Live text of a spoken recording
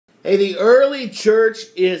Hey, the early church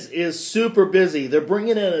is super busy. They're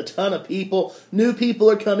bringing in a ton of people. New people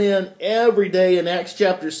are coming in every day in Acts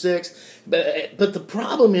chapter 6. But the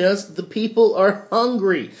problem is the people are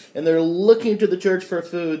hungry, and they're looking to the church for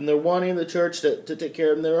food, and they're wanting the church to take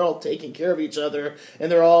care of them. They're all taking care of each other,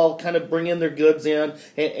 and they're all kind of bringing their goods in,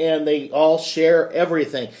 and they all share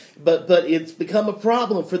everything. But it's become a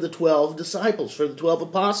problem for the 12 disciples, for the 12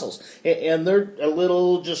 apostles, and they're a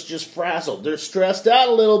little just frazzled. They're stressed out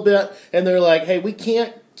a little bit, and they're like, hey, we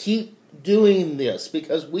can't keep doing this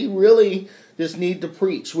because we really just need to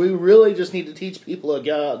preach. We really just need to teach people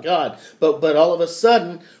about God. But all of a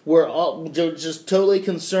sudden, we're all just totally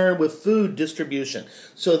concerned with food distribution.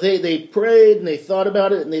 So they prayed and they thought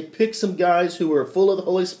about it, and they picked some guys who were full of the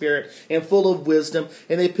Holy Spirit and full of wisdom,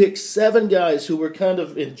 and they picked 7 guys who were kind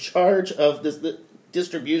of in charge of this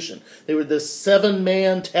distribution. They were this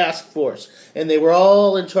 7-man task force, and they were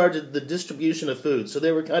all in charge of the distribution of food. So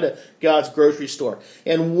they were kind of God's grocery store.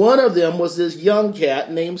 And one of them was this young cat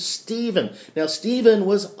named Stephen. Now, Stephen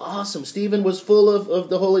was awesome. Stephen was full of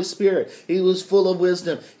the Holy Spirit. He was full of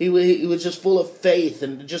wisdom. He was just full of faith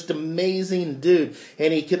and just amazing dude.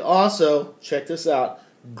 And he could also, check this out,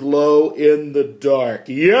 glow in the dark.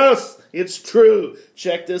 Yes, it's true.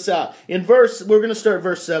 Check this out. We're going to start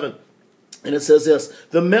verse 7. And it says this: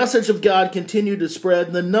 the message of God continued to spread,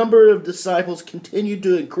 and the number of disciples continued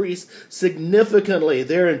to increase significantly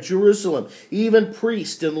there in Jerusalem. Even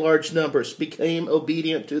priests in large numbers became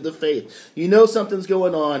obedient to the faith. You know something's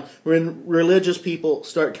going on when religious people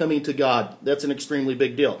start coming to God. That's an extremely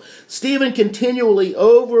big deal. Stephen continually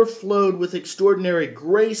overflowed with extraordinary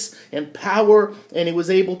grace and power, and he was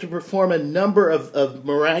able to perform a number of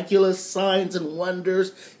miraculous signs and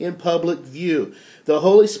wonders in public view. The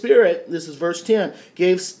Holy Spirit, this is verse 10,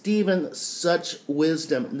 gave Stephen such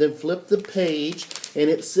wisdom. And then flip the page, and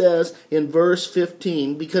it says in verse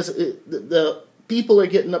 15, because the people are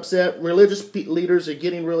getting upset, religious leaders are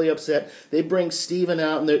getting really upset. They bring Stephen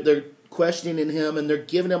out, and they're questioning him, and they're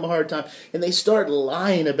giving him a hard time, and they start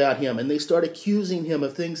lying about him, and they start accusing him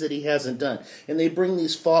of things that he hasn't done, and they bring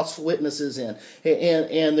these false witnesses in,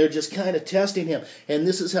 and they're just kind of testing him. And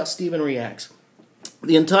this is how Stephen reacts.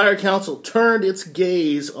 The entire council turned its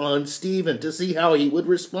gaze on Stephen to see how he would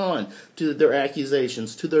respond to their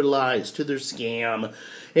accusations, to their lies, to their scam.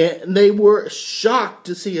 And they were shocked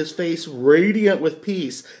to see his face radiant with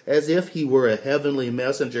peace, as if he were a heavenly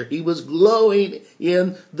messenger. He was glowing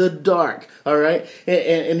in the dark, all right?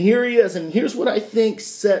 And here he is, and here's what I think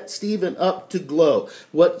set Stephen up to glow.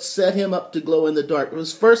 What set him up to glow in the dark?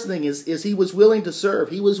 His first thing is he was willing to serve.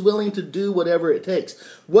 He was willing to do whatever it takes.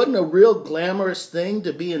 Wasn't a real glamorous thing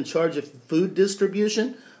to be in charge of food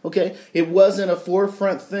distribution. Okay, it wasn't a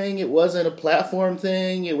forefront thing. It wasn't a platform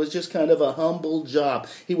thing. It was just kind of a humble job.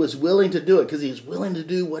 He was willing to do it because he was willing to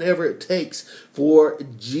do whatever it takes for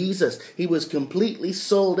Jesus. He was completely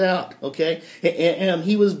sold out, okay, and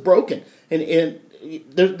he was broken. And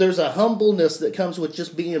there's a humbleness that comes with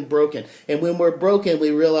just being broken. And when we're broken, we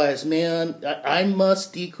realize, man, I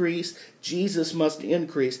must decrease, Jesus must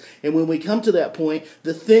increase. And when we come to that point,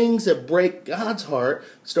 the things that break God's heart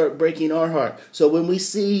start breaking our heart. So when we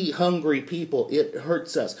see hungry people, it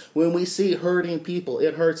hurts us. When we see hurting people,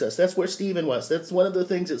 it hurts us. That's where Stephen was. That's one of the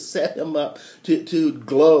things that set him up to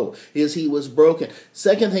glow, is he was broken.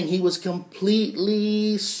 Second thing, he was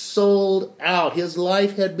completely sold out. His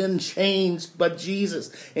life had been changed by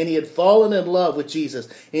Jesus, and he had fallen in love with Jesus,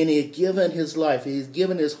 and he had given his life, he had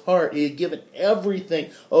given his heart, he had given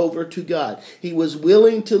everything over to God. He was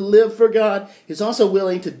willing to live for God. He's also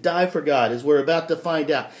willing to die for God, as we're about to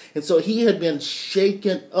find out. And so he had been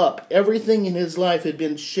shaken up. Everything in his life had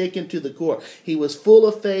been shaken to the core. He was full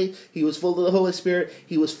of faith. He was full of the Holy Spirit.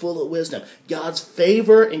 He was full of wisdom. God's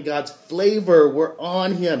favor and God's flavor were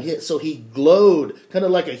on him. So he glowed, kind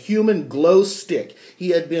of like a human glow stick. He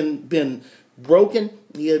had been broken.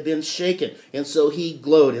 He had been shaken, and so he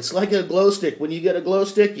glowed. It's like a glow stick. When you get a glow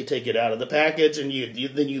stick, you take it out of the package, and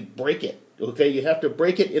then you break it. Okay, you have to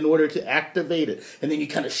break it in order to activate it, and then you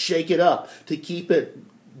kind of shake it up to keep it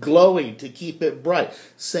glowing, to keep it bright.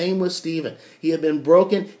 Same with Stephen. He had been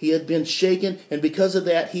broken, he had been shaken, and because of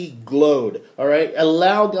that, he glowed. All right?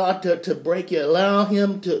 Allow God to break you. Allow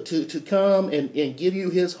him to come and give you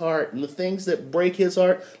his heart. And the things that break his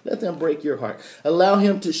heart, let them break your heart. Allow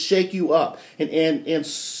him to shake you up and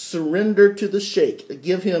surrender to the shake.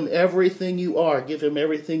 Give him everything you are. Give him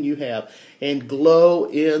everything you have. And glow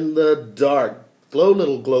in the dark. Glow,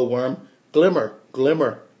 little glowworm. Glimmer,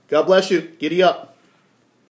 glimmer. God bless you. Giddy up.